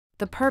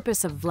The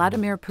purpose of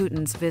Vladimir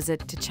Putin's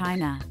visit to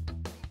China.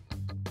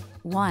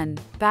 1.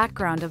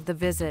 Background of the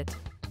visit.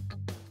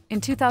 In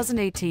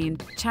 2018,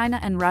 China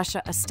and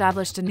Russia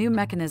established a new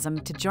mechanism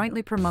to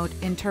jointly promote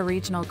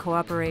inter-regional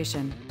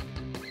cooperation.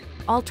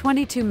 All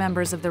 22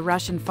 members of the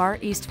Russian Far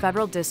East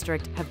Federal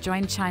District have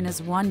joined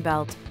China's One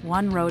Belt,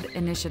 One Road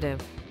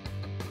initiative.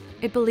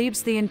 It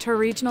believes the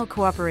inter-regional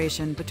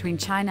cooperation between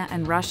China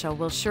and Russia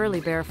will surely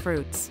bear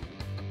fruits.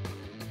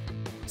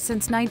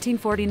 Since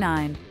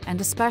 1949, and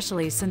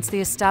especially since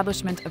the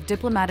establishment of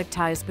diplomatic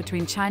ties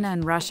between China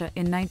and Russia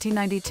in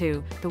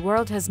 1992, the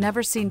world has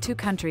never seen two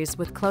countries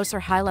with closer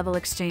high-level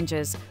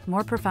exchanges,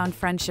 more profound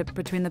friendship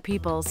between the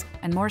peoples,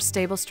 and more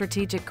stable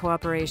strategic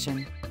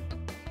cooperation.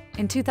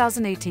 In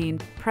 2018,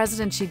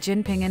 President Xi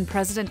Jinping and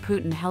President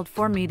Putin held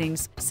 4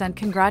 meetings, sent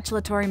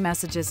congratulatory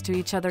messages to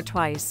each other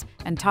twice,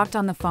 and talked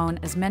on the phone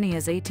as many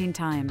as 18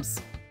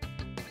 times.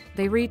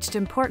 They reached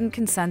important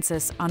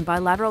consensus on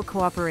bilateral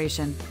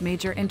cooperation,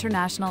 major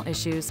international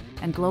issues,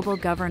 and global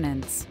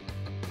governance.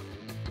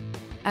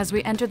 As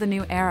we enter the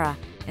new era,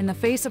 in the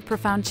face of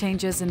profound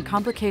changes and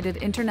complicated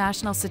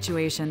international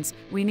situations,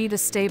 we need a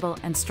stable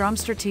and strong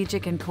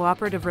strategic and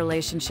cooperative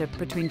relationship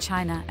between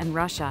China and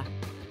Russia.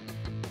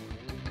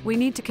 We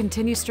need to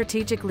continue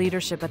strategic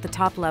leadership at the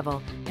top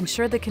level,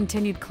 ensure the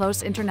continued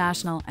close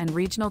international and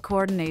regional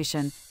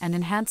coordination, and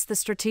enhance the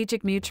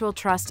strategic mutual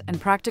trust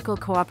and practical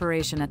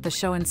cooperation at the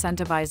show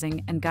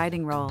incentivizing and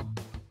guiding role.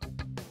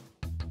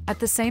 At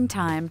the same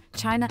time,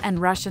 China and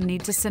Russia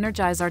need to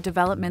synergize our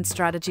development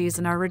strategies,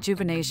 and our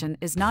rejuvenation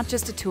is not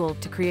just a tool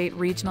to create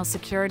regional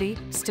security,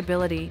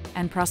 stability,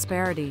 and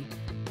prosperity.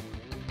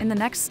 In the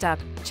next step,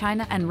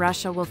 China and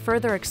Russia will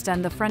further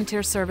extend the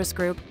Frontier Service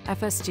Group,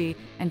 FSG,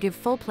 and give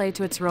full play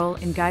to its role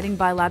in guiding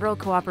bilateral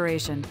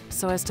cooperation,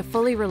 so as to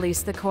fully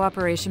release the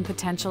cooperation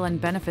potential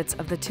and benefits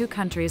of the two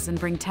countries and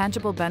bring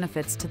tangible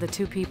benefits to the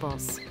two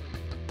peoples.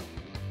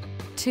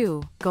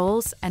 2.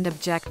 Goals and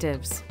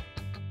objectives.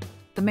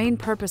 The main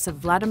purpose of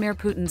Vladimir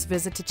Putin's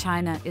visit to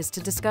China is to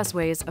discuss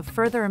ways of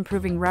further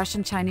improving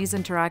Russian-Chinese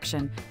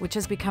interaction, which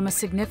has become a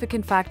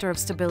significant factor of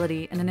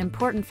stability and an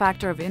important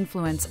factor of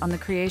influence on the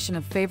creation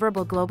of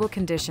favorable global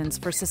conditions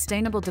for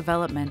sustainable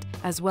development,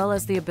 as well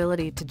as the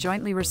ability to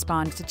jointly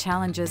respond to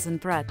challenges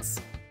and threats.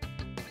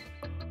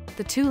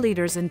 The two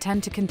leaders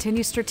intend to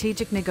continue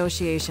strategic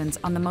negotiations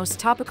on the most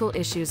topical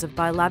issues of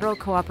bilateral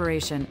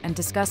cooperation and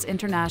discuss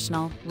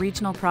international,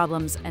 regional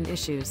problems and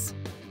issues.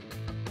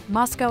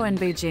 Moscow and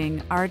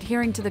Beijing are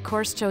adhering to the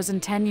course chosen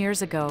 10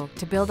 years ago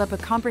to build up a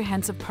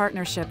comprehensive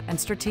partnership and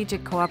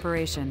strategic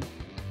cooperation.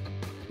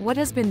 What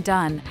has been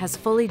done has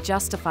fully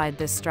justified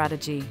this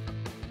strategy.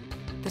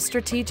 The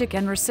strategic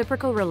and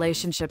reciprocal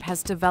relationship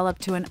has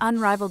developed to an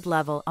unrivaled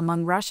level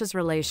among Russia's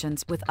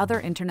relations with other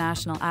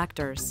international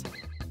actors.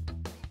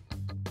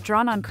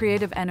 Drawn on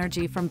creative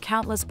energy from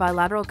countless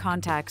bilateral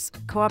contacts,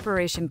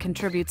 cooperation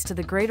contributes to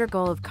the greater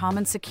goal of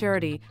common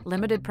security,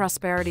 limited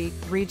prosperity,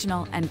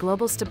 regional and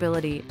global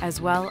stability, as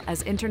well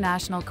as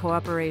international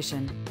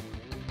cooperation.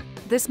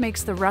 This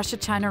makes the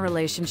Russia-China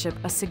relationship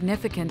a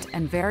significant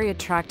and very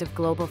attractive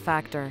global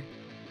factor.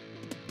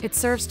 It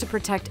serves to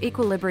protect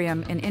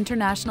equilibrium in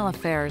international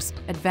affairs,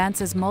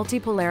 advances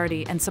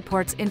multipolarity, and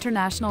supports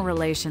international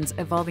relations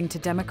evolving to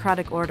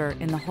democratic order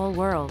in the whole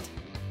world.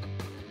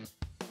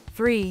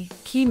 3.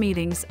 Key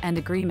meetings and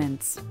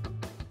agreements.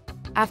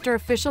 After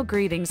official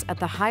greetings at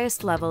the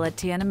highest level at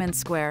Tiananmen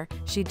Square,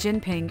 Xi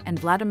Jinping and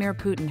Vladimir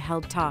Putin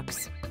held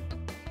talks.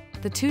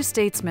 The two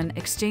statesmen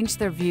exchanged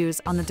their views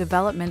on the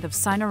development of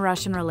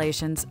Sino-Russian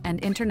relations and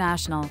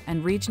international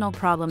and regional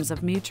problems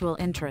of mutual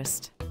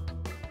interest.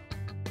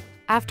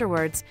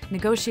 Afterwards,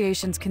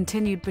 negotiations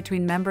continued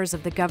between members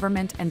of the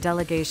government and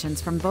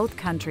delegations from both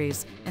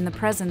countries in the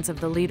presence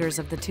of the leaders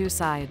of the two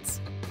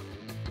sides.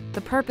 The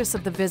purpose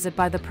of the visit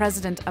by the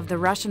President of the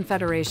Russian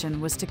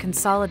Federation was to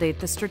consolidate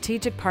the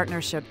strategic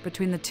partnership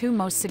between the two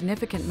most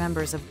significant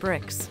members of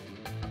BRICS.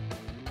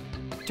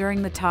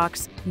 During the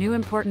talks, new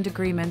important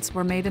agreements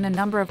were made in a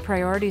number of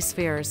priority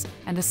spheres,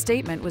 and a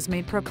statement was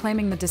made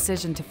proclaiming the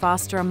decision to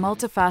foster a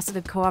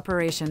multifaceted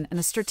cooperation and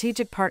a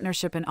strategic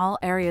partnership in all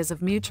areas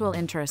of mutual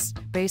interest,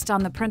 based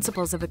on the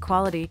principles of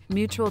equality,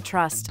 mutual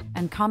trust,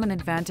 and common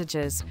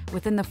advantages,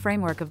 within the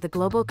framework of the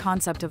global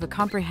concept of a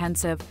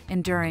comprehensive,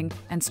 enduring,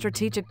 and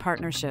strategic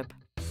partnership.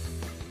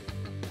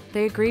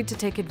 They agreed to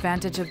take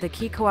advantage of the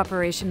key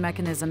cooperation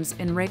mechanisms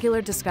in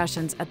regular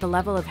discussions at the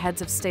level of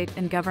heads of state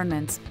and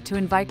governments, to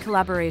invite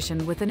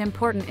collaboration within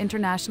important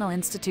international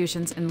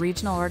institutions and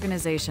regional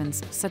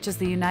organizations, such as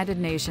the United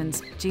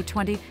Nations,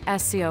 G20,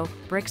 SCO,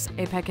 BRICS,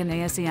 APEC and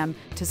ASEM,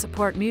 to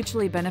support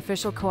mutually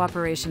beneficial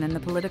cooperation in the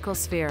political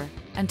sphere,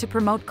 and to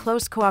promote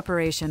close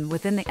cooperation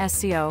within the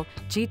SCO,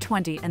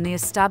 G20 and the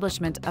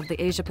establishment of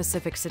the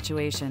Asia-Pacific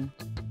situation.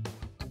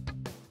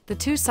 The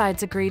two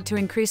sides agreed to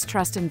increase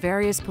trust in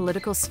various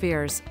political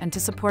spheres and to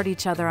support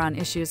each other on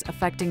issues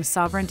affecting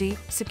sovereignty,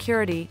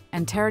 security,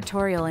 and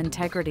territorial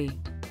integrity.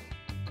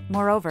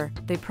 Moreover,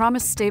 they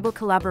promised stable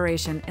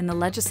collaboration in the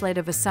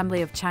Legislative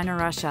Assembly of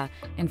China-Russia,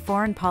 in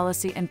foreign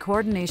policy and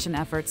coordination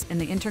efforts in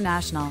the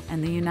international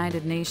and the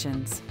United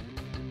Nations.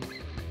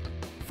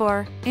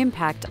 4.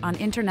 Impact on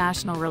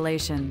international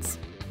relations.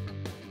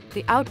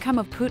 The outcome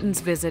of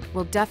Putin's visit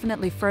will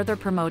definitely further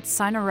promote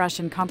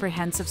Sino-Russian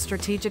comprehensive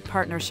strategic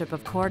partnership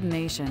of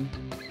coordination.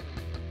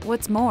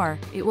 What's more,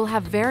 it will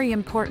have very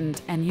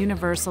important and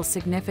universal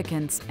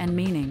significance and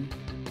meaning.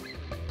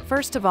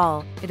 First of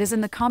all, it is in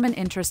the common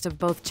interest of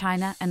both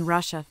China and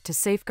Russia to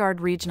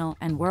safeguard regional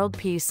and world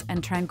peace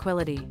and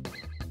tranquility.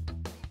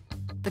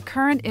 The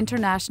current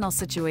international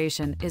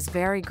situation is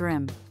very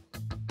grim.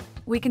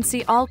 We can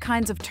see all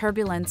kinds of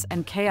turbulence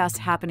and chaos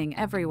happening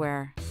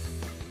everywhere.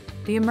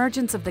 The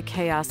emergence of the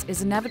chaos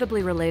is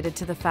inevitably related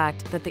to the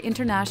fact that the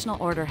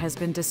international order has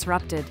been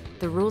disrupted,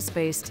 the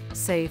rules-based,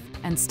 safe,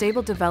 and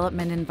stable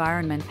development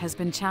environment has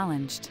been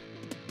challenged.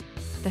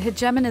 The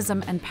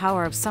hegemonism and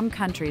power of some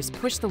countries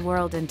push the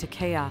world into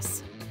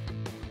chaos.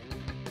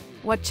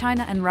 What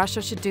China and Russia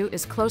should do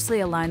is closely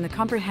align the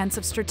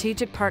comprehensive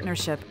strategic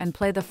partnership and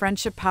play the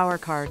friendship power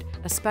card,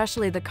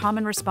 especially the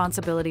common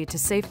responsibility to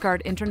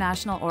safeguard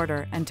international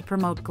order and to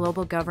promote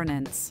global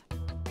governance.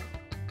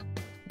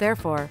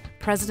 Therefore,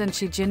 President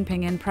Xi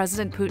Jinping and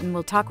President Putin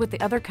will talk with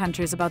the other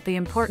countries about the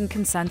important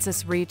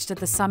consensus reached at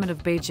the summit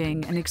of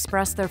Beijing and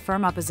express their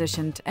firm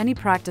opposition to any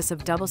practice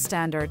of double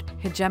standard,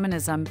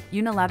 hegemonism,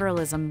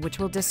 unilateralism which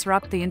will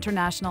disrupt the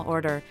international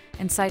order,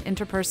 incite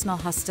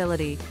interpersonal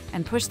hostility,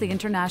 and push the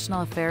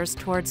international affairs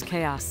towards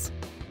chaos.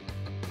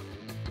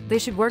 They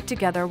should work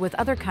together with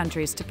other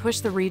countries to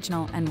push the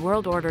regional and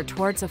world order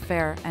towards a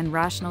fair and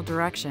rational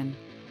direction.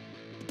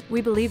 We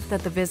believe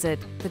that the visit,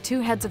 the two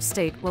heads of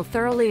state will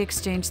thoroughly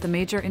exchange the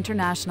major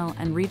international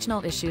and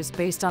regional issues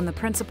based on the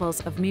principles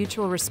of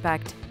mutual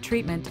respect,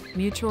 treatment,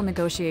 mutual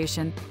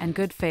negotiation, and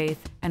good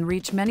faith, and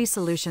reach many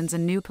solutions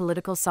and new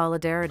political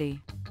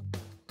solidarity.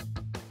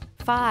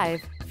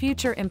 5.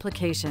 Future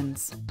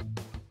implications.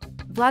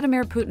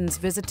 Vladimir Putin's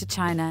visit to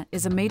China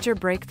is a major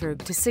breakthrough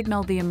to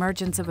signal the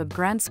emergence of a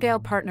grand-scale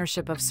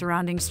partnership of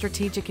surrounding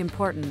strategic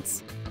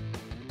importance.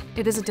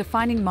 It is a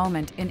defining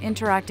moment in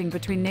interacting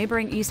between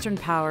neighboring Eastern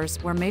powers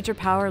where major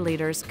power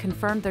leaders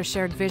confirmed their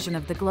shared vision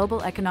of the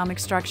global economic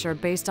structure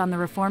based on the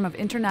reform of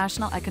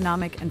international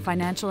economic and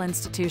financial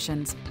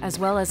institutions, as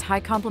well as high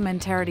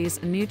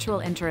complementarities and mutual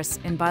interests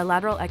in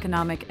bilateral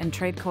economic and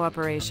trade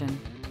cooperation.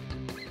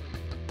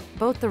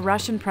 Both the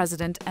Russian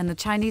president and the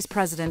Chinese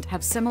president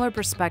have similar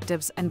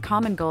perspectives and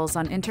common goals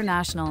on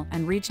international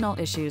and regional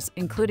issues,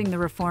 including the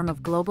reform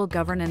of global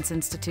governance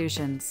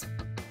institutions.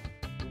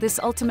 This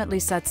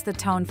ultimately sets the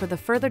tone for the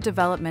further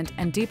development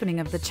and deepening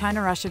of the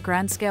China-Russia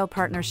grand-scale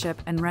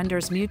partnership and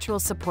renders mutual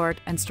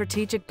support and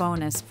strategic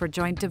bonus for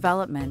joint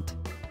development.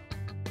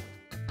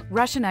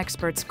 Russian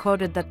experts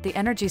quoted that the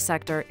energy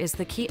sector is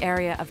the key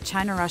area of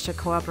China-Russia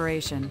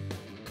cooperation.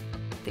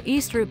 The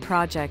East Route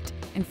project,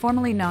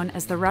 informally known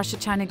as the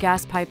Russia-China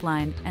gas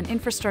pipeline, an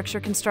infrastructure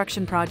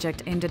construction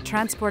project aimed at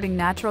transporting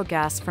natural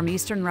gas from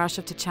eastern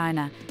Russia to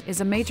China, is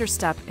a major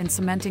step in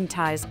cementing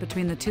ties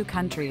between the two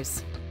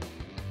countries.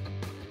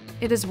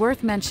 It is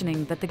worth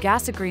mentioning that the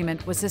gas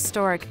agreement was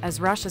historic as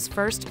Russia's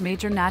first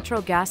major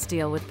natural gas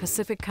deal with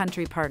Pacific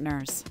country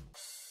partners.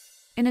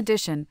 In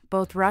addition,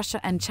 both Russia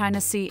and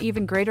China see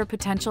even greater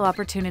potential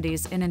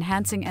opportunities in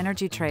enhancing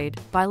energy trade,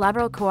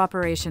 bilateral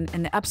cooperation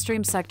in the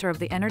upstream sector of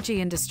the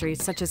energy industry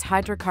such as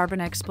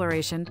hydrocarbon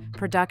exploration,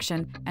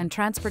 production, and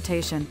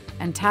transportation,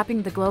 and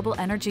tapping the global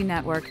energy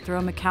network through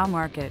a Macau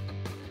market.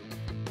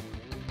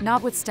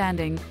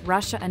 Notwithstanding,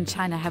 Russia and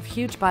China have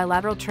huge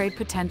bilateral trade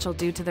potential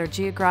due to their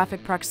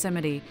geographic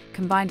proximity,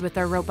 combined with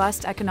their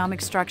robust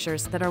economic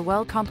structures that are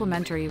well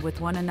complementary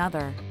with one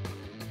another.